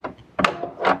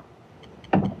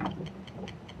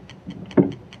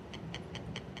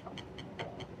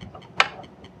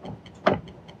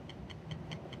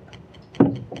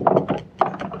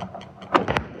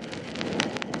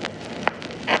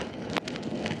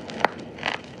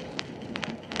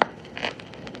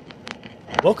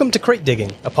Welcome to Crate Digging,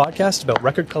 a podcast about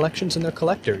record collections and their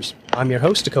collectors. I'm your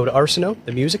host, Dakota Arsenault,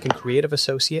 the music and creative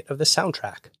associate of The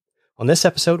Soundtrack. On this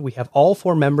episode, we have all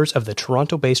four members of the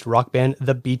Toronto-based rock band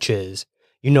The Beaches.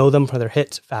 You know them for their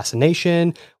hits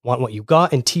Fascination, Want What You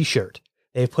Got, and T-Shirt.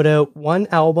 They have put out one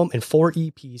album and 4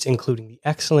 EPs, including the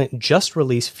excellent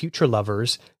just-released Future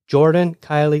Lovers. Jordan,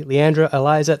 Kylie, Leandra,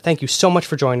 Eliza, thank you so much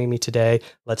for joining me today.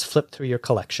 Let's flip through your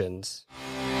collections.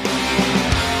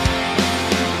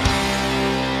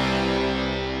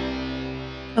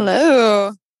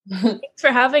 Hello. Thanks for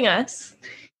having us.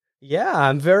 Yeah,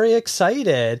 I'm very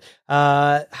excited.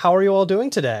 How are you all doing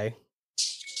today?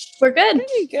 We're good.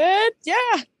 Pretty good.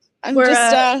 Yeah.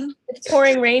 It's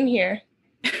pouring rain here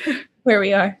where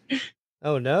we are.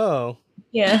 Oh, no.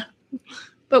 Yeah.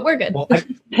 But we're good. Well,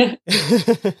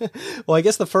 I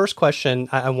guess the first question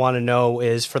I want to know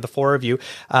is for the four of you,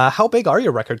 how big are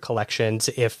your record collections,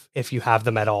 if you have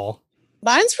them at all?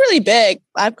 Mine's really big.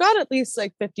 I've got at least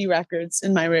like 50 records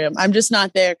in my room. I'm just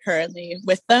not there currently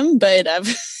with them, but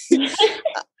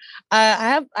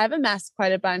I've amassed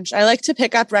quite a bunch. I like to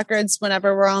pick up records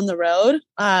whenever we're on the road,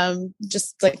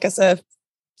 just like as a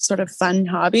sort of fun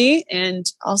hobby.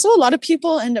 And also a lot of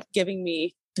people end up giving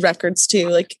me records too.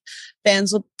 Like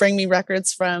bands will bring me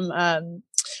records from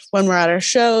when we're at our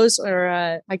shows, or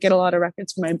I get a lot of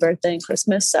records for my birthday and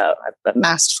Christmas. So I've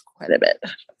amassed quite a bit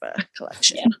of a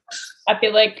collection. Yeah. I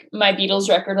feel like my Beatles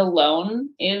record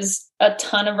alone is a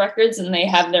ton of records, and they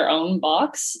have their own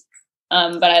box.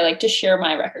 But I like to share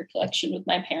my record collection with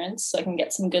my parents so I can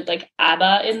get some good like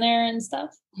ABBA in there and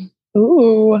stuff.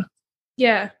 Ooh.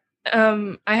 Yeah.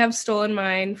 I have stolen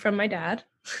mine from my dad.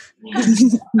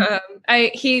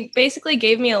 He basically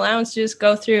gave me allowance to just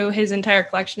go through his entire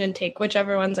collection and take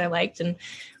whichever ones I liked, and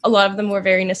a lot of them were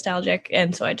very nostalgic,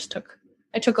 and so I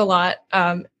took a lot.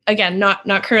 Again,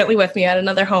 not currently with me at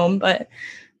another home, but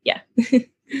yeah.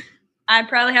 I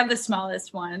probably have the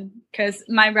smallest one because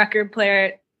my record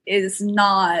player is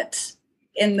not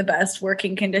in the best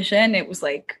working condition. It was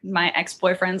like my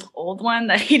ex-boyfriend's old one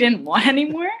that he didn't want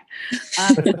anymore.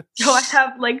 So I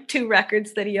have like 2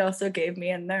 records that he also gave me,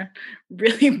 and they're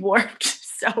really warped.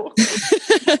 So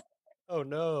Oh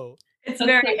no. it's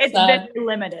very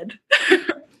limited.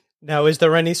 Now, is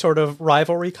there any sort of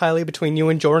rivalry, Kylie, between you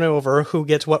and Jordan over who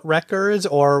gets what records,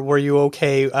 or were you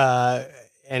okay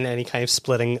in any kind of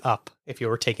splitting up if you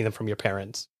were taking them from your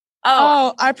parents?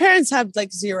 Oh, our parents have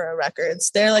like 0 records.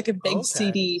 They're like a big Okay.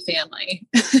 CD family.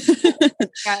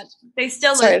 Yeah, they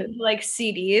still listen to like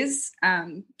CDs.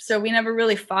 So we never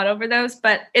really fought over those,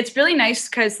 but it's really nice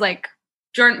because like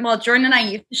Jordan and I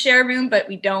used to share a room, but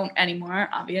we don't anymore,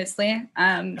 obviously.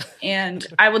 And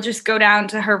I will just go down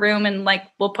to her room and like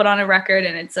we'll put on a record,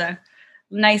 and it's a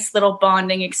nice little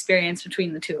bonding experience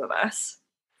between the two of us.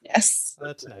 Yes.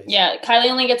 That's nice. Yeah, Kylie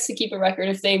only gets to keep a record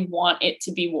if they want it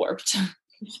to be warped.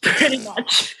 Pretty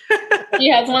much. She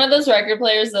has one of those record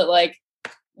players that like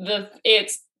the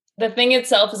thing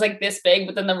itself is like this big,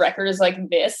 but then the record is like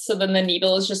this, so then the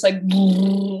needle is just like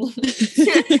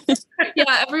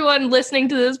Yeah, everyone listening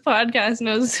to this podcast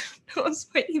knows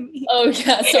what you mean. Oh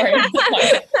yeah, sorry.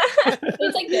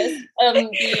 It's like this.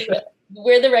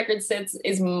 Where the record sits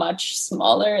is much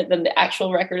smaller than the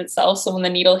actual record itself, so when the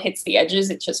needle hits the edges,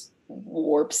 it just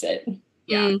warps it.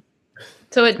 Yeah.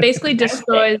 So it basically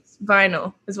destroys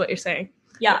vinyl, is what you're saying.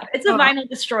 Yeah, it's a vinyl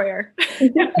destroyer.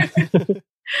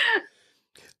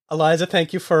 Eliza,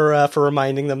 thank you for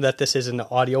reminding them that this is an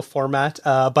audio format.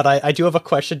 But I do have a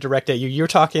question directed at you. You're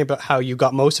talking about how you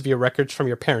got most of your records from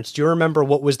your parents. Do you remember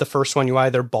what was the first one you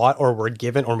either bought or were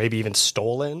given or maybe even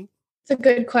stolen? It's a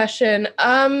good question.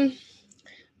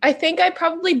 I think I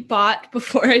probably bought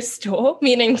before I stole,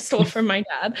 meaning stole from my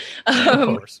dad.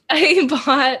 Of course.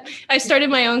 I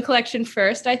started my own collection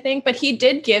first, I think, but he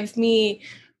did give me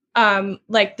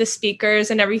like the speakers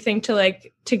and everything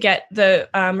to get the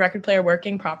record player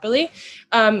working properly.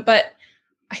 But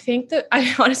I think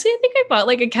I bought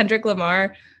like a Kendrick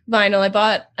Lamar vinyl. I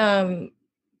bought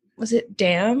was it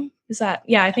Damn? Is that?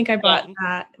 Yeah, I think I bought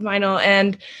that vinyl,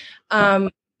 and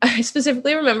I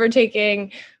specifically remember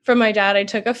taking from my dad, I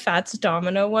took a Fats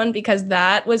Domino one because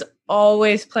that was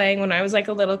always playing when I was like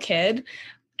a little kid.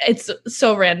 It's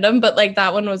so random, but like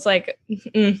that one was like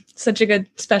such a good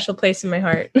special place in my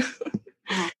heart.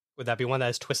 Would that be one that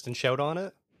has Twist and Shout on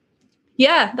it?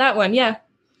 Yeah, that one. Yeah.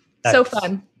 So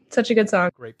fun. Such a good song.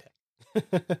 Great pick.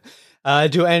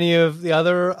 Do any of the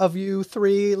other of you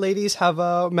 3 ladies have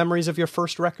memories of your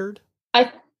first record?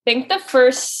 I think the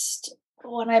first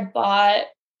one I bought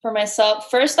for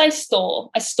myself, first I stole,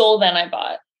 then I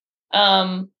bought.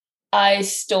 I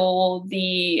stole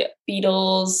the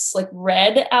Beatles like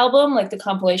Red album, like the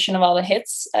compilation of all the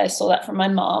hits. I stole that from my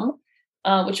mom,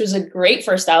 which was a great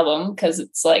first album because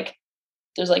it's like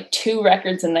there's like 2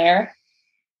 records in there.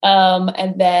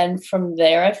 And then from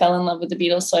there, I fell in love with the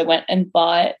Beatles, so I went and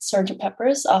bought Sgt.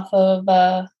 Pepper's off of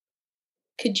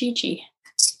Kijiji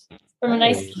from a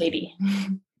nice lady.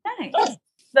 Nice.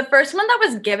 The first one that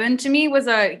was given to me was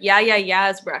a Yeah Yeah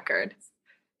Yeahs record,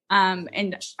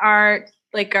 and our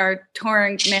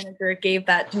touring manager gave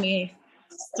that to me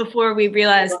before we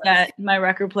realized that my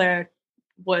record player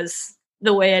was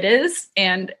the way it is,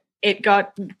 and it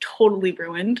got totally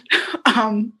ruined.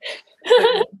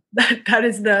 That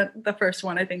is the first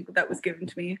one I think that was given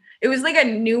to me. It was like a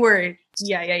newer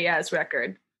Yeah Yeah Yeahs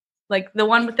record, like the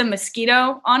one with the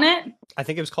mosquito on it. I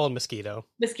think it was called Mosquito.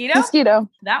 Mosquito.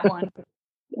 That one.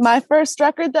 My first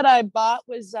record that I bought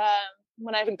was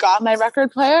when I got my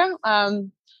record player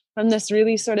from this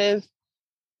really sort of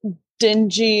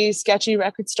dingy, sketchy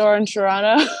record store in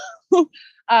Toronto.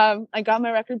 I got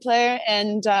my record player,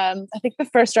 and I think the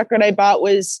first record I bought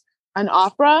was an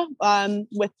opera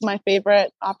with my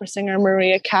favorite opera singer,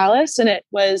 Maria Callas, and it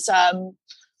was, I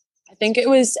think it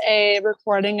was a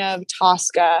recording of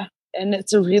Tosca, and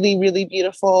it's a really, really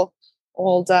beautiful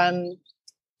old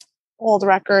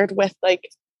record with like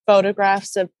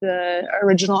photographs of the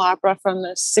original opera from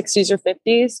the 60s or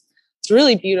 50s. It's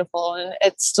really beautiful, and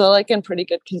it's still like in pretty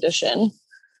good condition.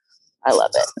 I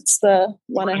love it. It's the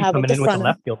one I have at the front.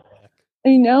 Left field back.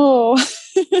 I know.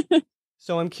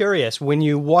 So I'm curious, when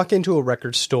you walk into a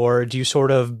record store, do you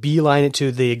sort of beeline it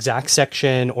to the exact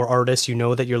section or artist you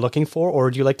know that you're looking for,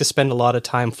 or do you like to spend a lot of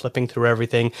time flipping through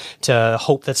everything to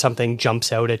hope that something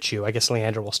jumps out at you? I guess,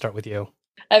 Leandra, we'll start with you.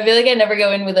 I feel like I never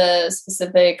go in with a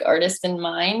specific artist in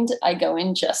mind. I go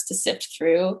in just to sift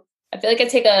through. I feel like I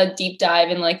take a deep dive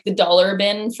in like the dollar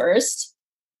bin first.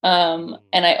 And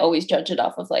I always judge it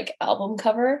off of like album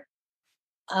cover.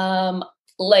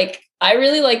 Like I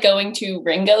really like going to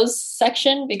Ringo's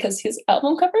section because his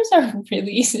album covers are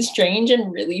really strange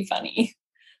and really funny.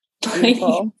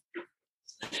 So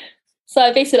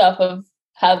I base it off of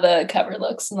how the cover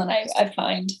looks, and then I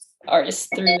find artists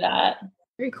through that.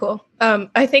 Very cool.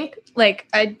 I think like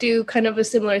I do kind of a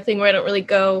similar thing where I don't really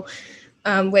go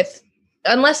with,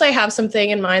 unless I have something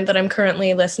in mind that I'm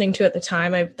currently listening to at the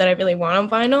time that I really want on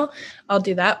vinyl, I'll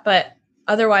do that. But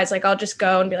otherwise, like I'll just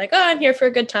go and be like, oh, I'm here for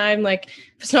a good time. Like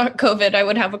if it's not COVID, I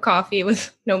would have a coffee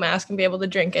with no mask and be able to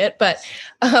drink it. But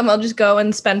I'll just go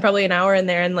and spend probably an hour in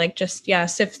there and like just,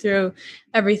 sift through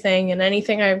everything, and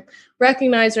anything I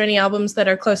recognize or any albums that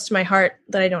are close to my heart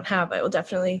that I don't have, I will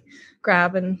definitely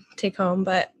grab and take home.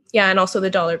 But and also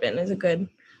the dollar bin is a good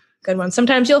one.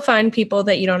 Sometimes you'll find people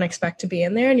that you don't expect to be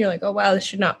in there and you're like, oh wow, this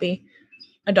should not be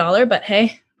 $1, but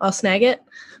hey, I'll snag it.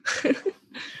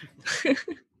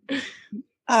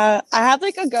 I have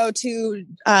like a go-to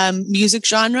music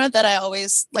genre that I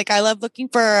always like. I love looking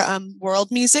for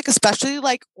world music, especially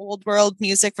like old world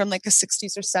music from like the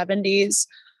 60s or 70s.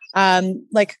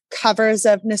 Like covers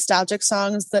of nostalgic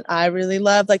songs that I really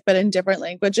love, like, but in different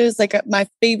languages. Like my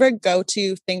favorite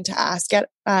go-to thing to ask at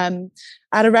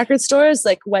a record store is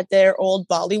like what their old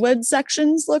Bollywood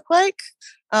sections look like.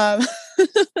 I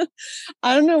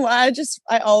don't know why.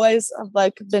 I always have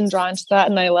like been drawn to that,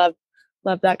 and I love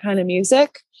that kind of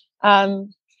music.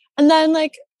 And then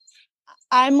like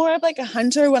I'm more of like a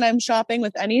hunter when I'm shopping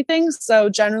with anything. So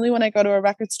generally when I go to a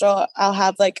record store, I'll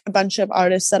have like a bunch of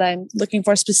artists that I'm looking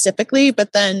for specifically,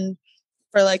 but then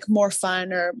for like more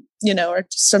fun or, or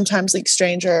sometimes like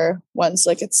stranger ones,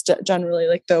 like it's generally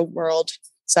like the world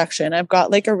section. I've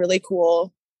got like a really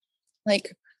cool,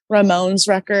 like Ramones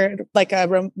record, like a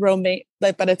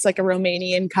but it's like a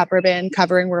Romanian cover band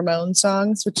covering Ramones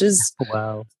songs, which is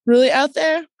really out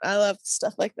there. I love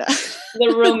stuff like that.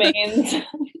 The Romaines.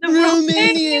 The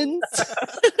Romanians.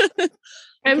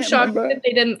 I'm shocked that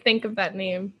they didn't think of that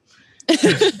name.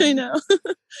 I know.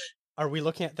 Are we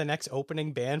looking at the next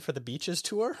opening band for the Beaches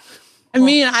tour? I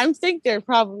mean, I think they're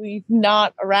probably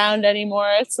not around anymore.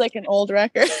 It's like an old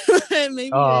record. Maybe they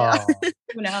are.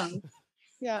 Who knows?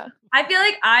 Yeah. I feel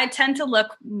like I tend to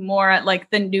look more at like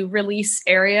the new release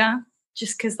area,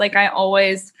 just because like I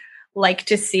always like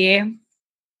to see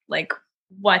like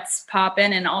what's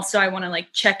popping, and also I want to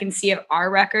like check and see if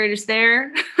our record is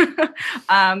there.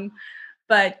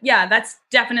 But yeah, that's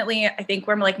definitely I think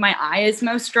where like my eye is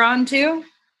most drawn to.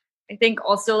 I think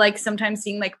also like sometimes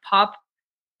seeing like pop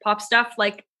stuff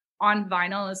like on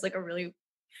vinyl is like a really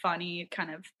funny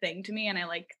kind of thing to me, and I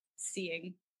like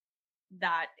seeing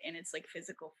that in its like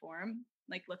physical form,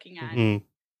 like looking at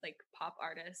like pop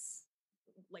artists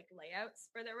like layouts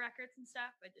for their records and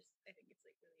stuff. I think it's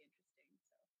like really interesting.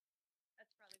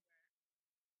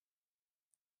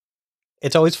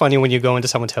 It's always funny when you go into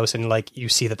someone's house and like you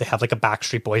see that they have like a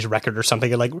Backstreet Boys record or something.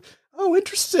 You're like, oh,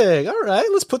 interesting. All right,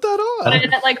 let's put that on.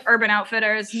 At like Urban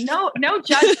Outfitters, no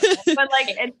judgment, but like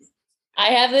it's. I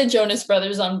have the Jonas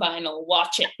Brothers on vinyl.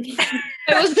 Watch it.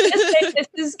 I was gonna say, this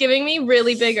is giving me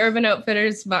really big Urban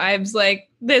Outfitters vibes. Like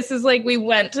this is like we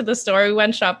went to the store, we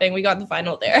went shopping, we got the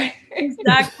vinyl there.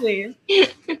 Exactly.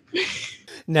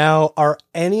 Now, are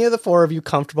any of the four of you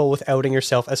comfortable with outing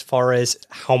yourself as far as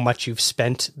how much you've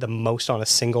spent the most on a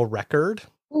single record?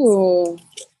 Ooh,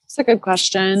 that's a good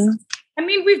question. I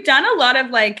mean, we've done a lot of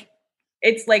like,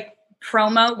 it's like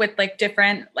promo with like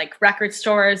different like record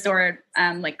stores or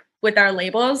like with our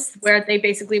labels where they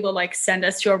basically will like send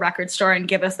us to a record store and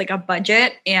give us like a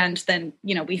budget. And then,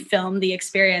 you know, we film the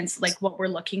experience, like what we're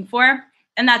looking for.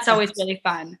 And that's always really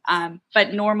fun.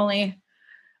 But normally,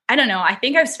 I don't know. I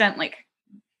think I've spent like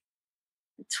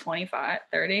 25,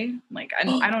 30. Like, I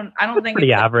don't think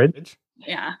pretty average.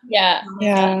 Yeah.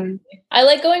 I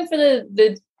like going for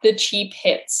the cheap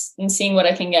hits and seeing what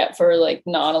I can get for like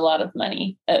not a lot of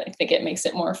money. I think it makes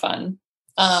it more fun.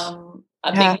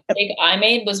 A big mistake I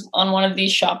made was on one of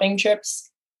these shopping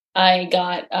trips. I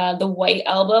got the White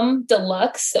Album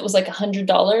Deluxe that was like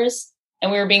 $100,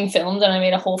 and we were being filmed, and I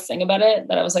made a whole thing about it.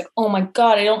 That I was like, "Oh my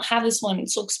god, I don't have this one.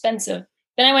 It's so expensive."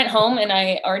 Then I went home and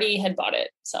I already had bought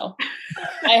it, so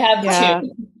I have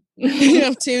two. You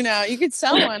have two now. You could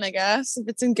sell one, I guess, if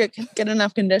it's in good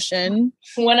enough condition.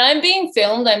 When I'm being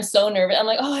filmed, I'm so nervous. I'm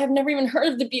like, oh, I've never even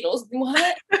heard of the Beatles.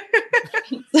 What?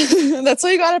 That's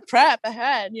why you got to prep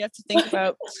ahead. You have to think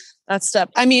about that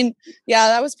stuff. I mean, yeah,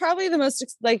 that was probably the most,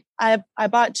 like, I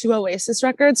bought 2 Oasis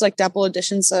records, like double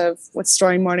editions of What's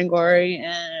Storing Morning Glory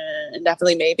and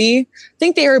Definitely Maybe. I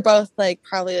think they were both like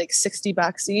probably like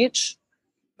 $60 each,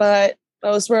 but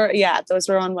those were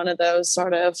on one of those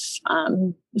sort of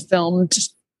filmed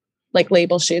like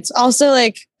label shoots. Also,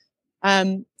 like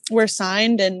we're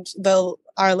signed, and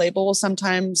our label will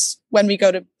sometimes, when we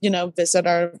go to, you know, visit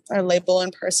our label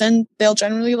in person, they'll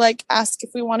generally like ask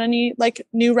if we want any like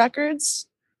new records,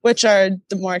 which are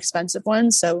the more expensive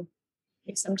ones. So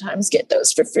we sometimes get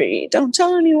those for free. Don't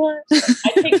tell anyone.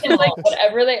 I take them all.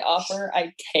 Whatever they offer,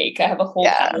 I take. I have a whole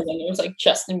pile of them. There's like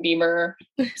Justin Bieber.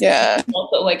 Yeah.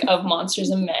 Also like of Monsters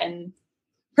and Men.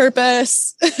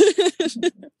 Purpose.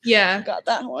 Yeah. Got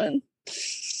that one.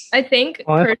 I think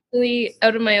personally,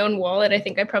 out of my own wallet, I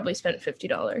think I probably spent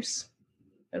 $50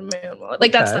 out of my own wallet.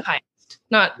 Like that's the highest.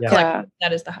 Not collective,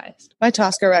 that is the highest. My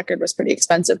Tosca record was pretty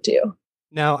expensive too.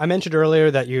 Now, I mentioned earlier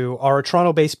that you are a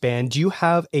Toronto-based band. Do you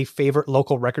have a favorite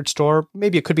local record store?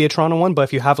 Maybe it could be a Toronto one, but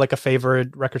if you have like a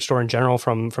favorite record store in general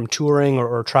from touring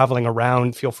or traveling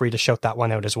around, feel free to shout that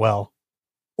one out as well.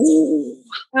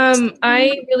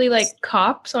 I really like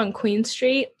Cops on Queen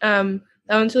Street. That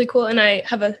one's really cool. And I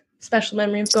have a special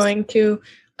memory of going to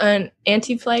an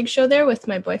Anti-Flag show there with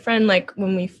my boyfriend, like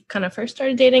when we kind of first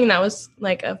started dating. And that was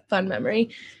like a fun memory.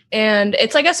 And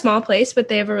it's like a small place, but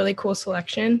they have a really cool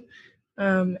selection.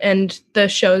 And the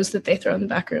shows that they throw in the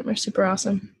back room are super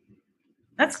awesome.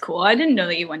 That's cool. I didn't know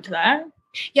that you went to that.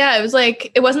 Yeah, it was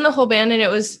like, it wasn't the whole band,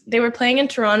 and they were playing in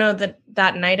Toronto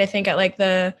that night, I think at like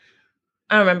I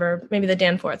don't remember, maybe the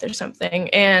Danforth or something.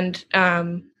 And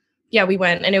we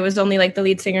went, and it was only like the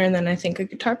lead singer and then I think a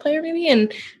guitar player maybe.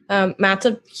 And Matt's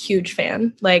a huge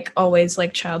fan, like always,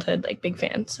 like childhood, like big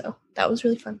fan. So that was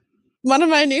really fun. One of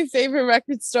my new favorite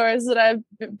record stores that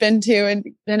I've been to and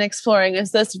been exploring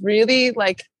is this really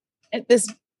like this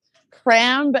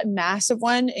cram but massive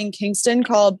one in Kingston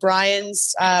called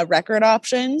Brian's Record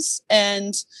Options.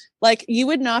 And like you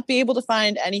would not be able to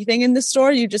find anything in the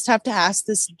store. You just have to ask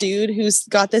this dude who's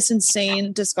got this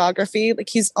insane discography. Like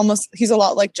he's a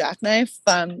lot like Jackknife.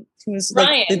 Who's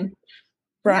Brian.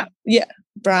 Like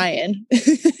Brian.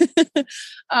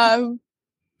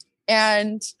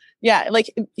 And yeah,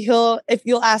 like if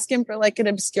you'll ask him for like an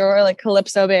obscure like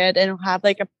calypso band, and he'll have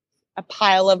like a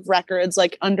pile of records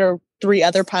like under 3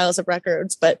 other piles of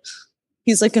records, but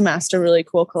he's like amassed a really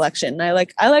cool collection. I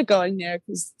like going there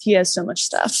because he has so much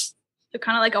stuff. So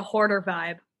kind of like a hoarder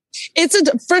vibe. It's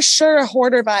for sure a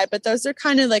hoarder vibe, but those are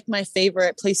kind of like my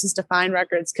favorite places to find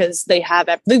records because they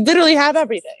literally have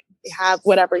everything. They have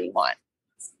whatever you want.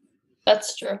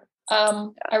 That's true. I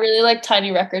really like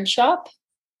Tiny Record Shop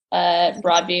at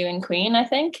Broadview and Queen, I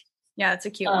think. Yeah, it's a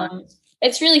cute one.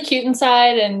 It's really cute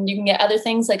inside, and you can get other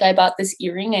things. Like I bought this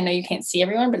earring. I know you can't see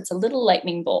everyone, but it's a little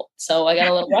lightning bolt. So I got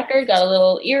a little record, got a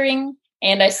little earring,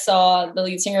 and I saw the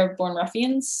lead singer of Born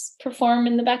Ruffians perform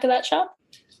in the back of that shop.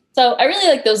 So I really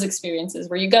like those experiences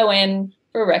where you go in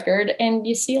for a record and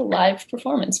you see a live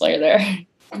performance while you're there.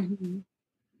 Mm-hmm.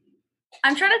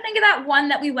 I'm trying to think of that one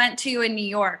that we went to in New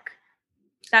York.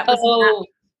 That was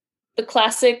The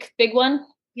classic big one?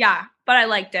 Yeah, but I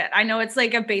liked it. I know it's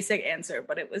like a basic answer,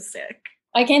 but it was sick.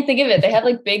 I can't think of it. They have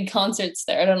like big concerts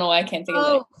there. I don't know why I can't think of it.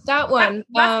 Oh, that one.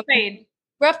 Rough Trade.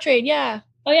 Rough Trade, yeah.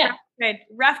 Oh yeah.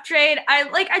 Rough Trade.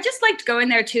 I just liked going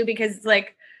there too because it's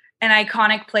like an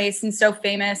iconic place and so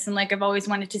famous, and like I've always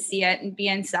wanted to see it and be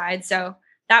inside. So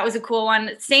that was a cool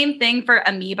one. Same thing for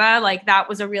Amoeba. Like that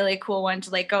was a really cool one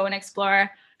to like go and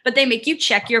explore. But they make you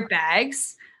check your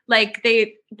bags. Like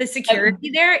the security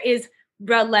there is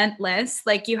relentless.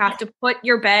 Like you have to put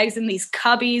your bags in these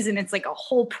cubbies, and it's like a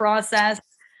whole process.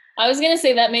 I was gonna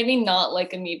say that maybe not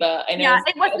like Amoeba. I know. Yeah,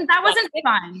 it wasn't. That wasn't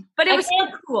fun, but it was so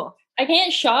cool. I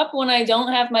can't shop when I don't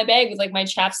have my bag with like my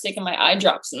chapstick and my eye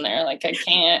drops in there. Like I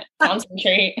can't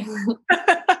concentrate.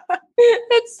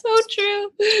 That's so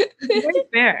true. Very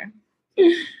fair.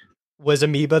 Was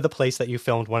Amoeba the place that you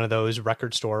filmed one of those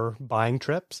record store buying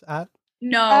trips at?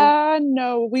 No.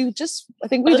 No, I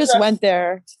think we just went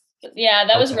there. Yeah,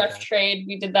 that was Rough Trade.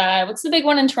 We did that. What's the big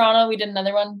one in Toronto? We did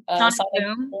another one. Sonic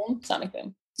Boom. Sonic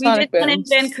Boom. We did one in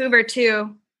Vancouver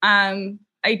too. I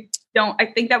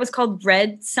think that was called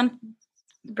Red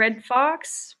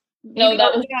Fox. No,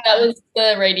 that was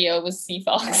the radio. It was Sea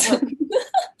Fox.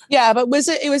 Yeah, but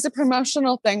it was a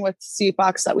promotional thing with Sea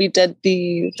Fox that we did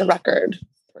the record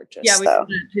purchase. Yeah, we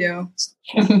did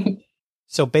that too.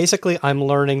 So basically, I'm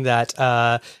learning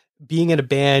that being in a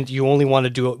band, you only want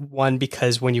to do it, one,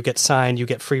 because when you get signed, you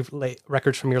get free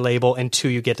records from your label, and two,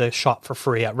 you get to shop for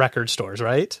free at record stores,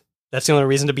 right? That's the only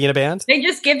reason to be in a band? They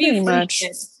just give you free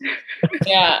shit.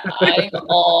 Yeah, I'm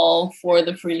all for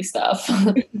the free stuff.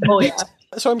 Oh, yeah.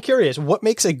 So I'm curious, what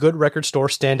makes a good record store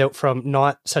stand out from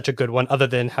not such a good one, other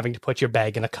than having to put your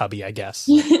bag in a cubby, I guess?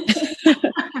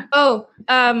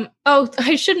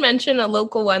 I should mention a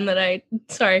local one that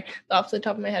off the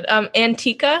top of my head.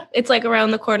 Antica. It's like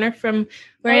around the corner from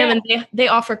where I am, and they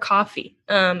offer coffee.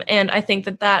 And I think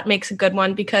that makes a good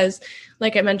one because,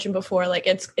 like I mentioned before, like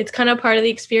it's kind of part of the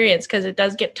experience because it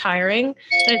does get tiring. And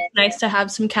it's nice to have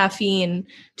some caffeine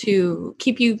to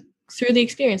keep you through the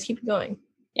experience, keep you going.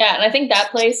 Yeah, and I think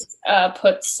that place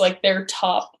puts like their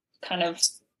top kind of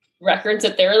records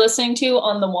that they're listening to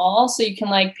on the wall, so you can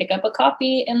like pick up a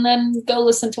copy and then go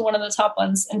listen to one of the top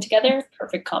ones, and together,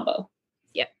 perfect combo.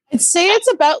 Yeah, I'd say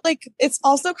it's about like, it's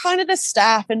also kind of the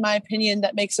staff, in my opinion,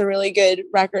 that makes a really good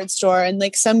record store, and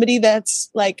like somebody that's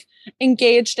like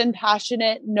engaged and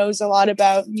passionate, knows a lot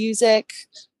about music,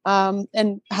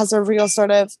 and has a real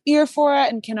sort of ear for it,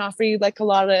 and can offer you like a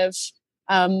lot of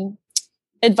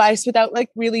advice without like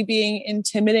really being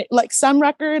intimidating. Like some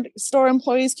record store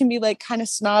employees can be like kind of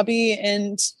snobby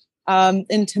and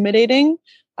intimidating.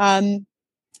 And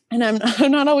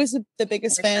I'm not always the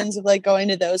biggest fans of like going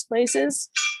to those places.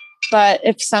 But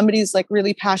if somebody's like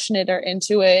really passionate or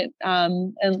into it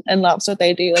and loves what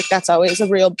they do, like that's always a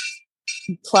real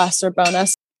plus or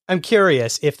bonus. I'm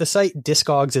curious, if the site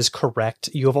Discogs is correct,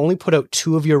 you have only put out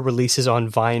 2 of your releases on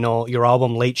vinyl, your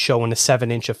album Late Show and a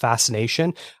 7-inch of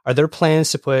Fascination. Are there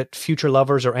plans to put Future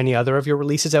Lovers or any other of your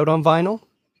releases out on vinyl?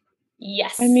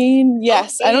 Yes. I mean,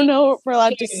 yes. I don't know if we're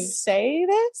allowed to say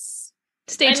this.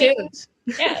 Stay tuned.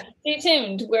 Yeah, stay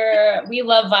tuned. We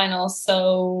love vinyl,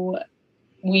 so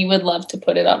we would love to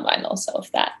put it on vinyl. So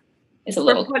if that is a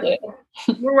little clue.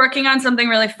 We're working on something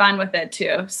really fun with it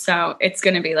too. So it's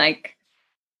going to be like,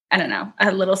 I don't know,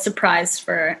 a little surprise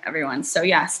for everyone. So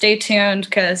yeah, stay tuned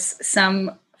because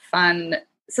something fun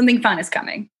is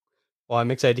coming. Well,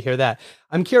 I'm excited to hear that.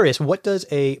 I'm curious, what does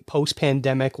a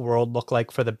post-pandemic world look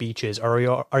like for the Beaches? Are you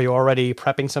already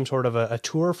prepping some sort of a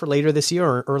tour for later this year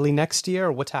or early next year?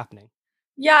 Or what's happening?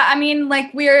 Yeah, I mean,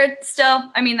 like we're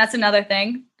still, I mean, that's another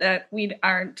thing that we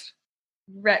aren't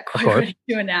quite ready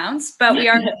to announce, but we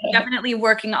are definitely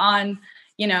working on,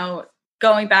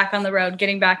 going back on the road,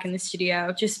 getting back in the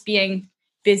studio, just being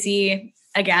busy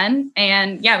again.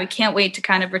 And yeah, we can't wait to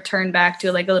kind of return back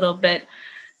to like a little bit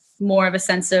more of a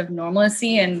sense of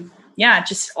normalcy. And yeah,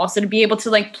 just also to be able to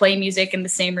like play music in the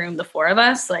same room, the 4 of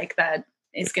us, like that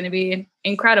is going to be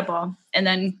incredible. And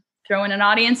then throw in an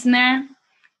audience in there.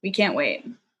 We can't wait.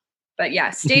 But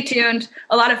yeah, stay tuned.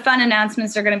 A lot of fun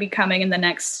announcements are going to be coming in the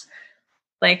next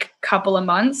like couple of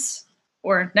months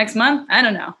or next month. I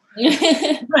don't know.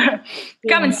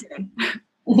 Coming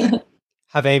soon.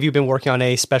 Have any of you been working on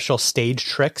any special stage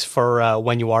tricks for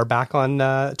when you are back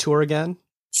on tour again?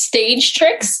 Stage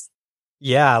tricks?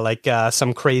 Yeah, like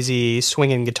some crazy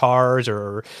swinging guitars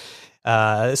or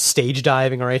stage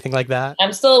diving or anything like that.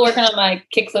 I'm still working on my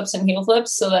kick flips and heel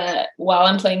flips so that while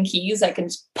I'm playing keys, I can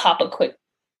just pop a quick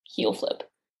heel flip.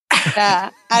 Yeah,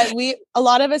 a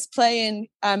lot of us play in.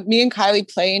 Me and Kylie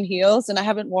play in heels, and I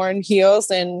haven't worn heels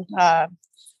in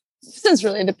since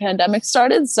really the pandemic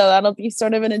started. So that'll be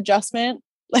sort of an adjustment.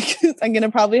 Like I'm going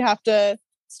to probably have to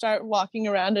start walking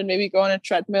around and maybe go on a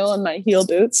treadmill in my heel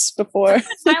boots before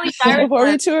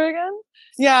we tour again.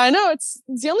 Yeah, I know it's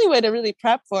the only way to really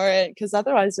prep for it, because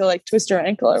otherwise you'll like twist your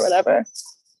ankle or whatever.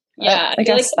 Yeah, I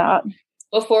guess like that.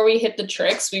 Before we hit the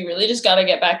tricks, we really just got to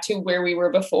get back to where we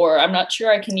were before. I'm not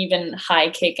sure I can even high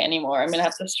kick anymore. I'm going to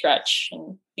have to stretch.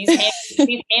 And these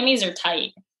hammies are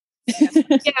tight.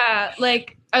 Yeah,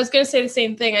 like I was going to say the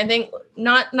same thing. I think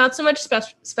not so much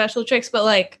special tricks, but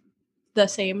like the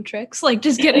same tricks, like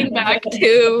just getting back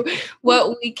to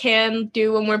what we can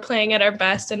do when we're playing at our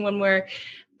best, and when we're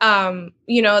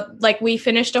like we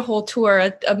finished a whole tour,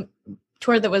 a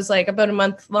tour that was like about a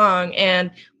month long,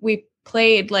 and we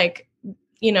played like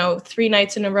 3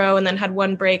 nights in a row and then had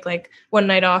one break, like one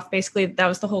night off. Basically that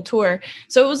was the whole tour.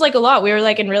 So it was like a lot. We were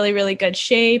like in really, really good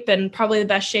shape, and probably the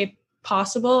best shape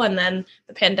possible, and then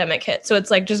the pandemic hit. So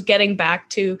it's like just getting back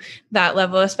to that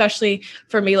level, especially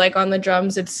for me, like on the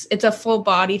drums, it's a full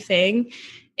body thing,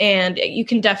 and you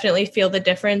can definitely feel the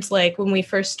difference. Like when we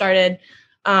first started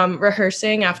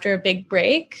rehearsing after a big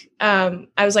break, I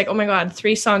was like, oh my God,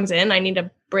 3 songs in, I need a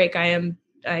break. I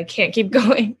can't keep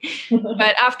going.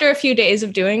 But after a few days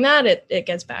of doing that, it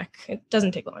gets back. It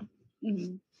doesn't take long.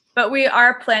 Mm-hmm. But we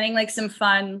are planning like some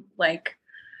fun, like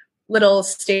little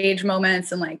stage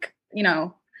moments, and like,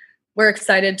 we're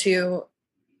excited to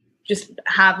just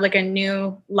have like a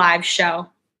new live show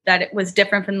that it was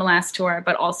different from the last tour,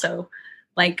 but also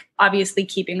like obviously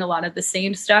keeping a lot of the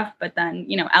same stuff, but then,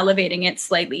 elevating it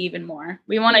slightly even more.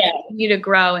 We want to continue to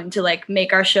grow and to like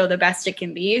make our show the best it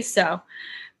can be. So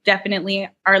definitely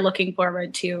are looking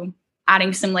forward to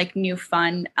adding some like new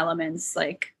fun elements,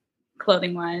 like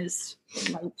clothing wise,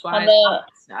 lights wise,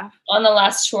 stuff. On the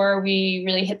last tour, we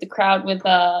really hit the crowd with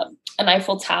an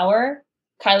Eiffel Tower.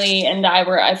 Kylie and I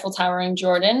were Eiffel Towering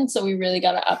Jordan, so we really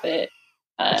got to up it.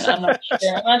 And I'm not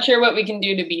sure what we can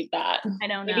do to beat that. I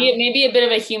don't know. Maybe a bit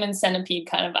of a Human Centipede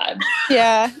kind of vibe.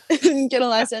 Yeah, get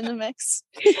Eliza in the mix.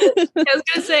 I was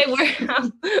gonna say,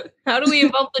 how do we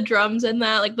involve the drums in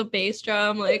that, like the bass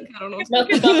drum? Like I don't know. Mouth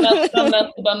the bum, mouth the bum, mouth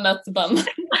the bum, mouth the bum.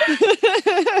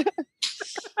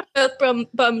 Mouth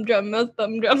bum drum, mouth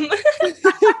bum drum.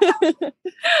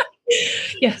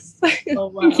 Yes. Oh,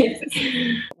 wow.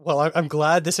 Well, I'm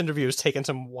glad this interview is taking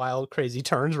some wild, crazy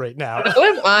turns right now. So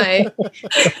am I.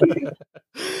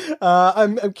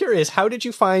 I'm curious, how did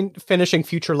you find finishing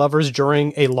Future Lovers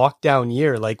during a lockdown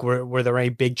year? Like, were there any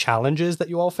big challenges that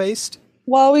you all faced?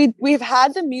 Well, we've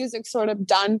had the music sort of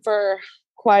done for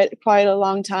quite a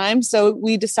long time, so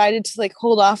we decided to like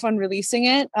hold off on releasing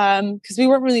it because we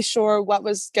weren't really sure what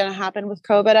was going to happen with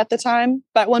COVID at the time.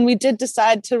 But when we did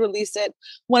decide to release it,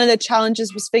 one of the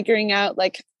challenges was figuring out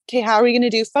like, okay, how are we going to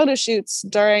do photo shoots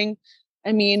during,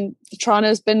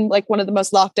 Toronto's been like one of the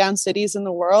most locked down cities in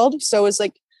the world, so it was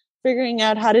like figuring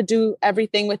out how to do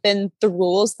everything within the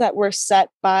rules that were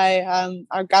set by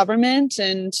our government,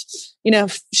 and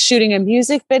shooting a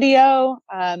music video,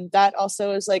 that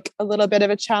also is like a little bit of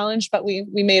a challenge, but we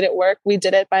made it work. We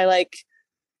did it by like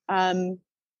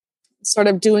sort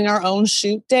of doing our own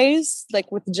shoot days,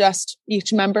 like with just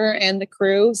each member and the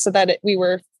crew, so that we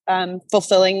were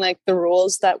fulfilling like the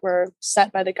rules that were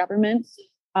set by the government.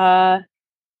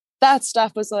 That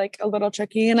stuff was like a little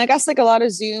tricky, and I guess like a lot of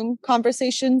Zoom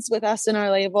conversations with us and our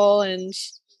label and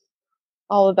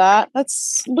all of that.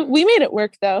 We made it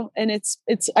work though. And it's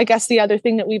I guess the other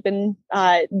thing that we've been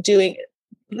doing,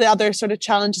 the other sort of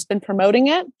challenge has been promoting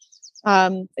it.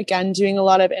 Again, doing a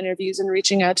lot of interviews and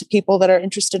reaching out to people that are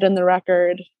interested in the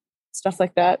record, stuff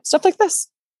like that, stuff like this.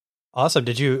 Awesome.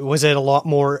 Was it a lot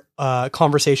more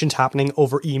conversations happening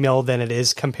over email than it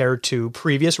is compared to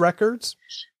previous records?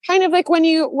 Kind of like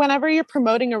whenever you're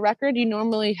promoting a record, you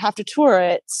normally have to tour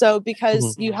it. So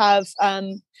because you have,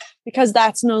 because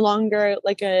that's no longer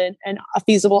like a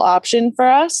feasible option for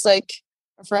us, like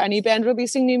for any band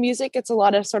releasing new music, it's a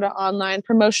lot of sort of online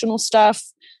promotional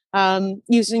stuff,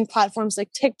 using platforms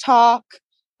like TikTok,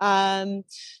 the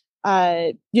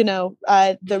rodeo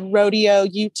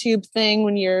YouTube thing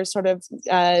when you're sort of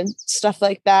stuff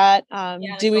like that,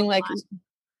 doing like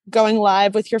going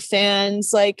live with your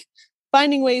fans, like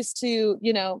finding ways to,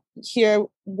 hear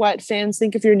what fans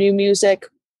think of your new music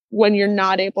when you're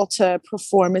not able to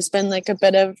perform has been like a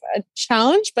bit of a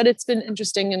challenge, but it's been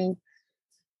interesting and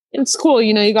it's cool.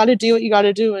 You got to do what you got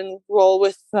to do and roll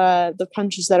with the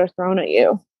punches that are thrown at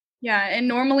you. Yeah. And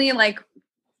normally like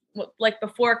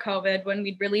before COVID, when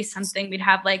we'd release something, we'd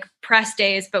have like press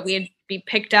days, but we'd be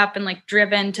picked up and like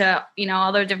driven to,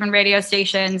 all the different radio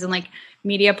stations and like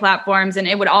media platforms, and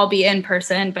it would all be in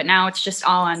person, but now it's just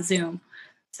all on Zoom.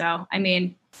 So,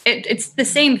 it's the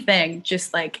same thing,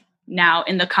 just like now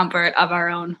in the comfort of our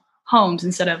own homes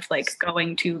instead of like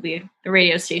going to the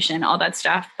radio station, all that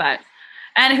stuff.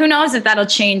 And who knows if that'll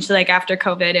change like after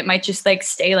COVID. It might just like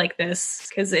stay like this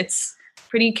because it's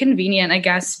pretty convenient, I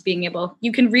guess,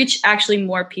 you can reach actually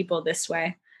more people this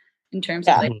way in terms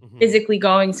of like physically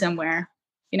going somewhere.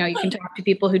 You know, you can talk to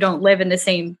people who don't live in the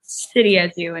same city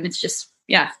as you, and it's just,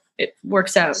 it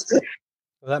works out.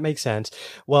 Well, that makes sense.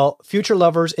 Well, Future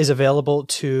Lovers is available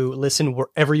to listen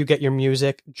wherever you get your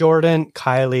music. Jordan,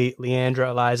 Kylie, Leandra,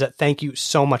 Eliza, thank you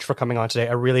so much for coming on today.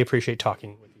 I really appreciate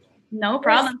talking with you. No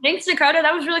problem. Thanks, Dakota.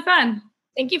 That was really fun.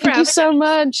 Thank you Thank you so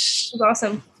much. It was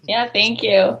awesome. Yeah, thank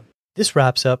you. This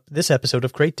wraps up this episode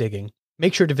of Crate Digging.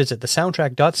 Make sure to visit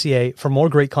thesoundtrack.ca for more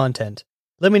great content.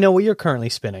 Let me know what you're currently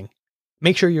spinning.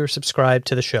 Make sure you're subscribed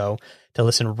to the show to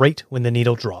listen right when the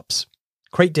needle drops.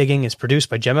 Crate Digging is produced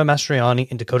by Gemma Mastriani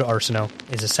and Dakota Arsenault.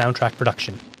 It is a soundtrack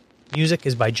production. Music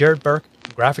is by Jared Burke,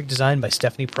 graphic design by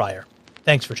Stephanie Pryor.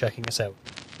 Thanks for checking us out.